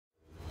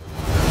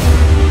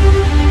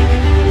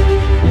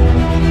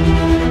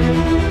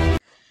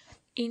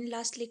In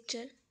last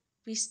lecture,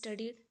 we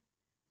studied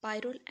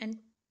pyrrole and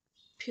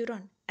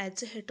furan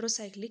as a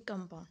heterocyclic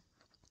compound.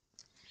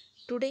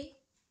 Today,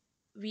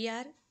 we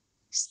are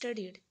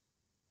studied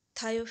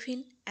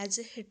thiophene as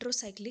a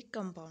heterocyclic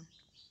compound.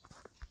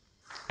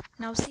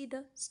 Now see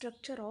the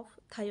structure of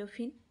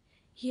thiophene.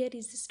 Here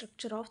is the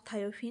structure of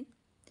thiophene.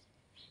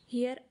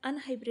 Here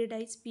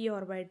unhybridized p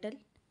orbital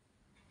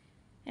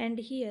and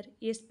here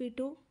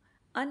sp2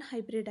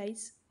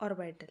 unhybridized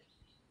orbital.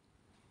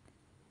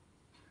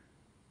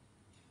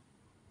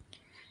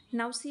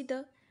 Now see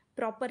the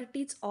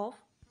properties of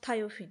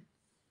thiophene.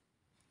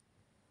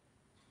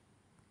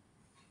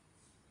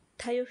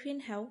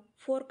 Thiophene have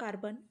 4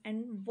 carbon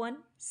and 1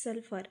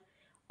 sulfur.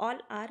 All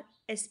are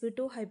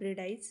sp2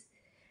 hybridized.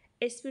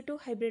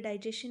 sp2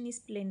 hybridization is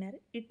planar.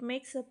 It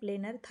makes a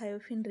planar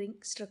thiophene ring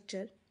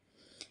structure.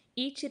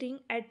 Each ring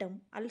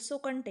atom also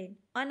contain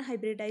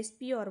unhybridized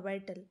p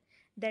orbital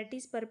that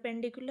is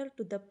perpendicular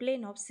to the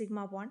plane of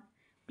sigma bond,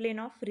 plane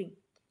of ring.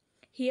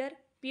 Here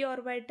p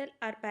orbital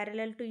are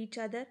parallel to each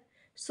other,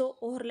 so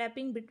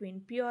overlapping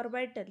between p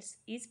orbitals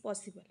is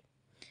possible.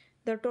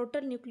 The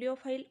total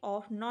nucleophile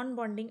of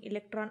non-bonding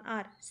electron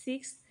are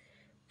 6,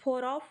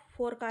 4 of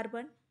 4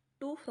 carbon,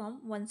 2 from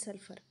 1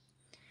 sulfur.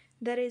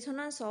 The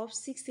resonance of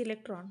 6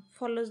 electron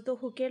follows the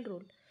Huckel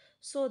rule,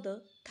 so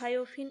the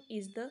thiophene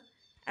is the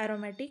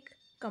aromatic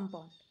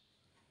compound.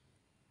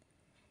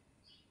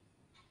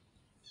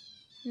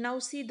 Now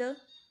see the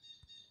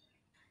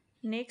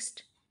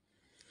next.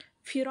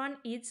 Furan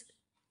is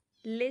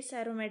less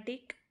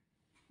aromatic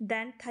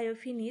than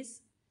thiophene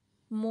is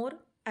more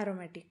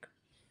aromatic.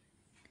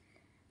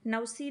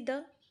 Now see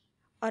the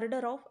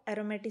order of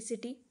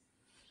aromaticity.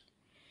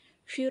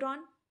 Furan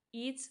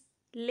is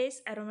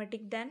less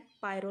aromatic than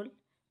pyrrole.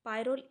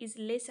 Pyrrole is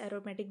less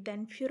aromatic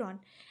than furan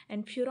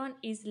and furan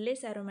is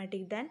less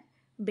aromatic than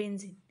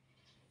benzene.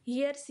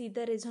 Here see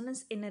the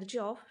resonance energy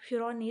of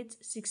furan is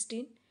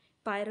 16,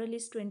 pyrrole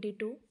is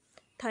 22,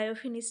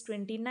 thiophene is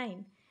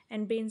 29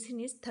 and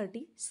benzene is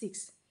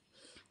 36.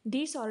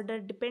 This order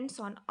depends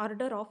on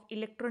order of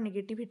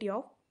electronegativity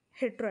of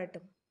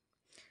heteroatom.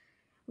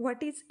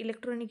 What is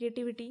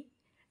electronegativity?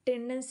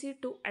 Tendency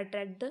to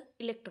attract the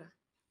electron.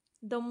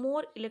 The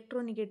more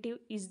electronegative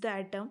is the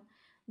atom,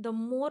 the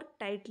more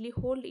tightly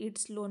hold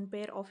its lone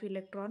pair of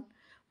electron,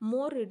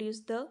 more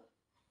reduce the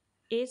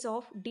age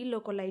of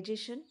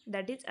delocalization,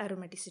 that is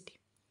aromaticity.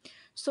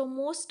 So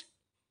most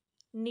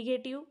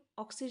negative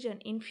oxygen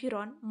in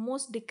furan,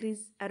 most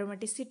decrease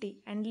aromaticity,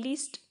 and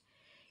least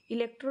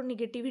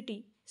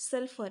electronegativity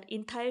sulfur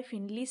in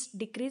thiophene, least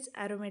decrease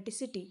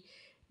aromaticity.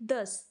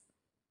 Thus,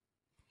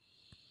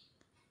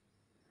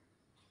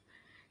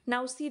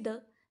 now see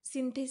the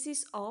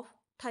synthesis of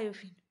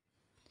thiophene.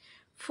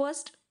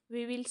 First,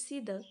 we will see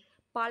the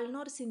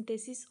Palnor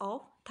synthesis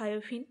of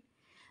thiophene.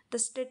 The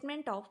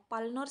statement of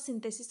Palnor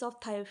synthesis of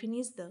thiophene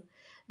is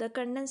the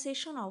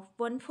condensation of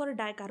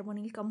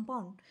 1,4-dicarbonyl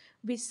compound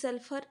with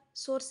sulfur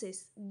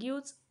sources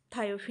gives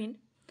thiophene.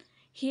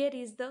 Here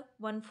is the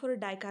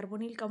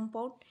 1,4-dicarbonyl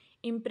compound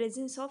in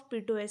presence of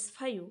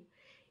P2S5,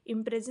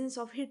 in presence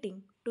of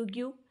heating to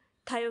give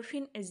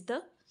thiophene as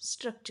the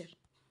structure.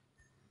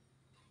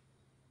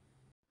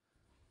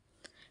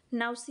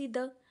 Now see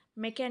the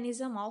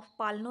mechanism of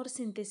Palnor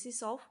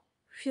synthesis of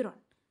furan.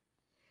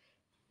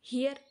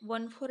 Here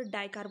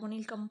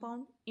 1,4-dicarbonyl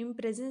compound in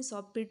presence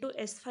of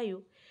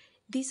P2S5,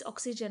 this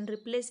oxygen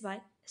replaced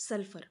by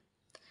sulfur.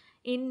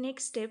 In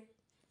next step,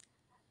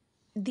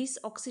 this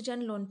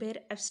oxygen lone pair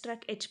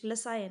abstract H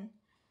plus ion,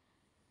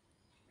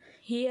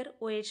 here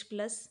OH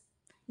plus,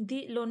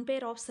 the lone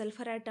pair of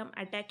sulfur atom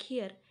attack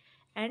here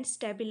and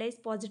stabilize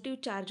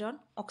positive charge on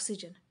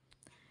oxygen.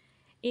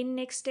 In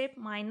next step,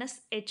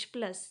 minus H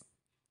plus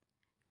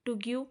to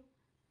give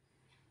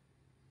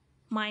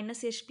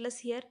minus H plus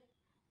here,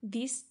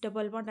 this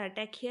double bond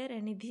attack here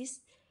and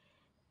this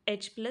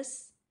H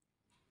plus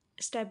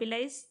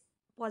stabilize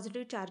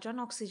positive charge on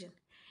oxygen.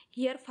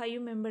 Here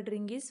 5-membered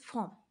ring is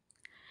formed.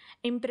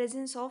 In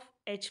presence of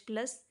H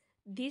plus,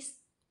 this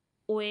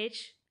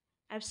OH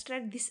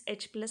abstract this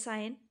H plus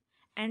ion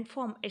and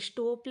form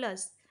H2O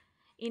plus.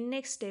 In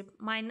next step,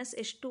 minus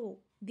H2O,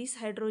 this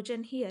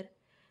hydrogen here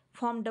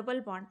form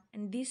double bond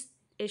and this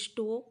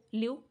H2O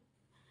leave,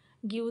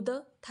 give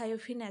the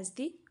thiophene as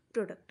the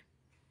product.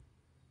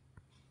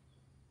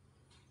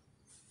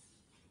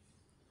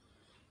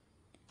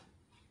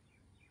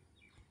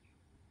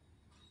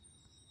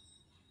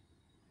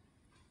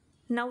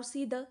 Now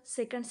see the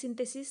second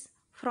synthesis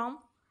from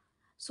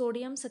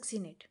sodium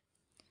succinate.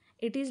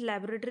 It is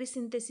laboratory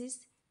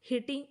synthesis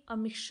heating a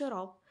mixture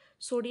of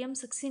sodium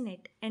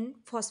succinate and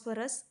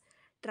phosphorus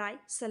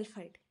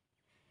trisulfide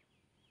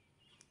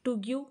to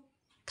give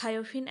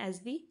thiophene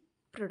as the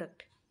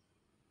product.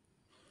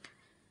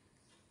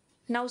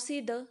 Now see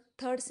the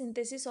third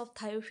synthesis of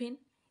thiophene,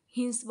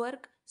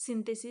 Hinsberg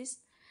synthesis.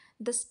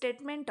 The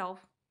statement of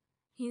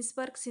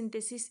Hinsberg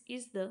synthesis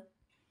is the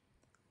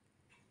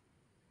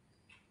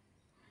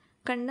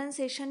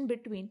condensation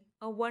between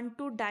a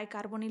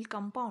 1,2-dicarbonyl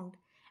compound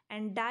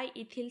and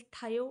diethyl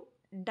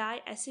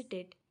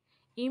thiodiacetate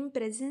in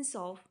presence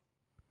of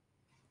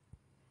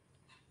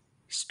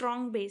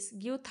Strong base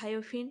give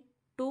thiophene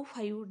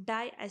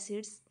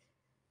 2,5-diacids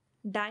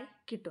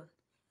diketone.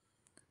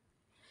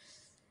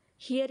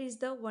 Here is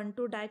the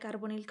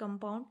 1,2-dicarbonyl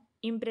compound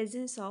in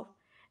presence of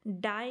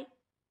diacetate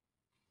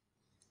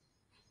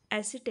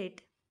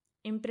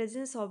in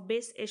presence of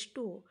base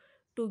H2O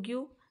to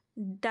give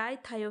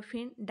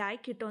dithiophene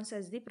diketones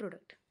as the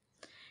product.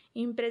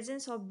 In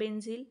presence of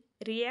benzyl,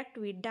 react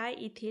with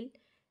diethyl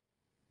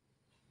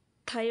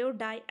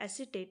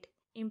thiodiacetate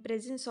in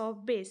presence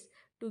of base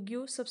to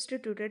give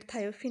substituted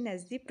thiophene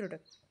as the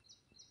product.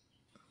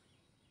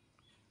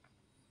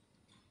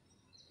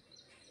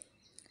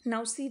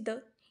 Now see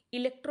the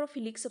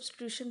electrophilic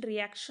substitution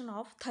reaction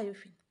of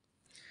thiophene.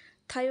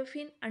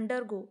 Thiophene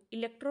undergo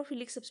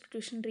electrophilic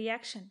substitution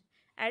reaction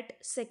at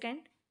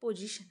second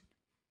position.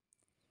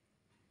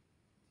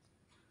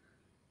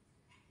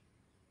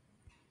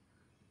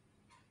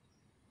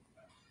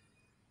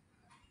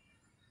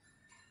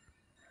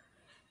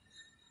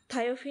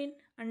 Thiophene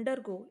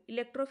undergo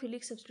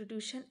electrophilic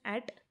substitution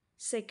at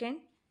second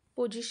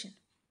position.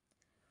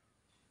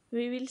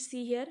 We will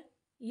see here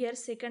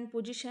second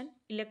position,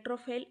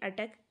 electrophile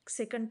attack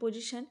second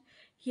position,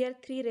 here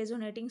 3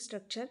 resonating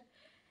structure,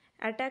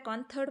 attack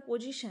on third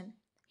position,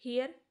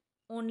 here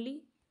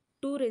only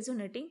 2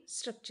 resonating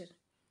structure.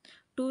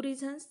 2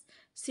 reasons: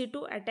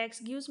 C2 attacks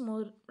gives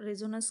more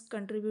resonance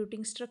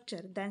contributing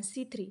structure than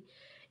C3.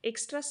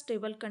 Extra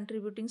stable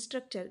contributing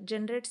structure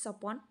generates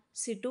upon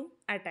C2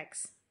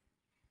 attacks.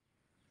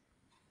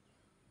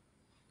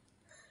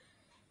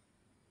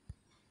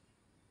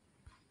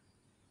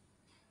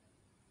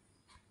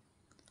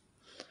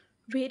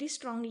 Very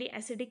strongly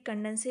acidic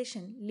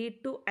condensation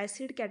lead to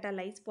acid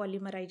catalyzed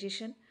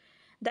polymerization.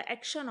 The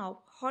action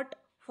of hot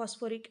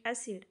phosphoric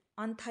acid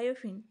on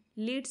thiophene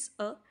leads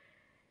a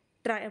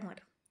trimer.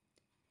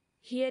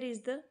 Here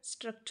is the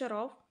structure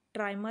of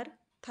trimer: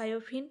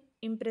 thiophene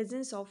in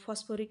presence of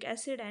phosphoric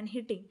acid and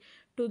heating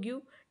to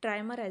give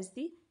trimer as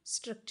the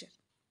structure.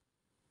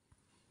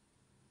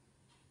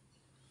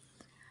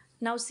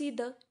 Now see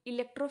the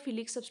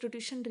electrophilic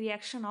substitution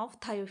reaction of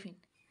thiophene.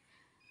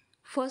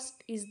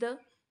 First is the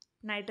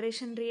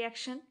nitration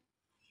reaction,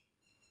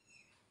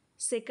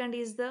 second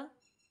is the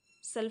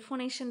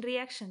sulfonation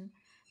reaction,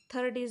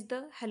 third is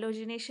the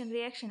halogenation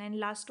reaction, and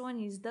last one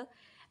is the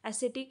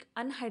acetic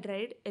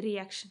anhydride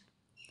reaction.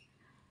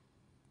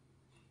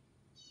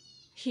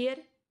 Here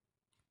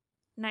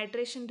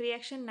nitration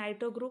reaction,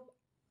 nitro group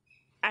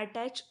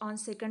attach on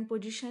second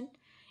position.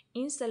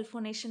 In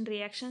sulfonation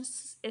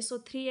reactions,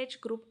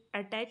 SO3H group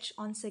attach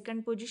on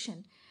second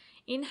position.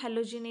 In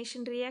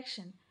halogenation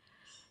reaction,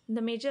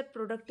 the major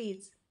product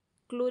is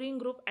chlorine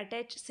group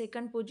attach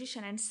second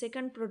position and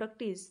second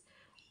product is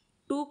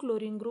 2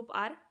 chlorine group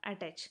are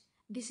attached.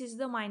 This is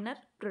the minor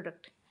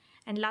product.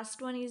 And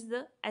last one is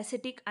the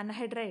acetic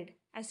anhydride.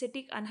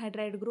 Acetic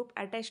anhydride group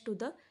attached to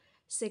the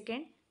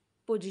second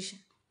position.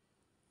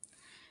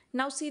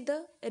 Now see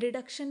the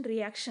reduction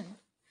reaction.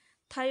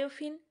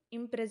 Thiophene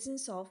in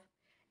presence of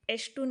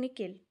H2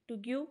 nickel to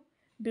give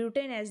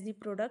butane as the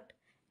product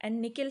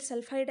and nickel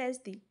sulfide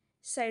as the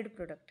side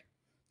product.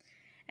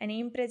 And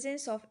in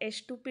presence of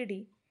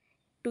H2PD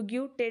to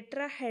give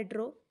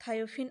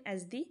tetrahydrothiophene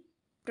as the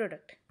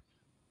product.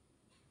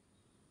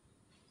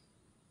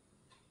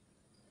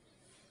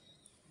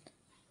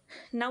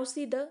 Now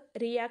see the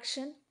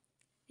reaction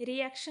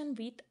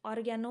with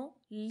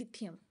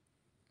organolithium.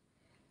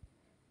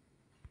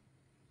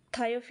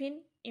 Thiophene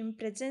in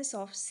presence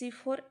of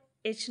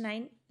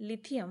C4H9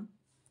 lithium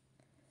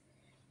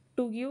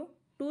to give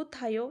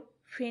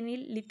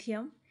 2-thiophenyl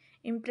lithium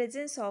in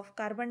presence of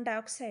carbon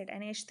dioxide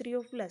and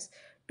H3O plus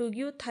to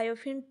give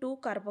thiophene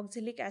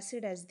 2-carboxylic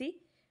acid as the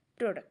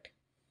product.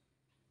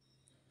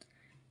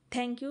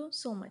 Thank you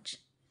so much.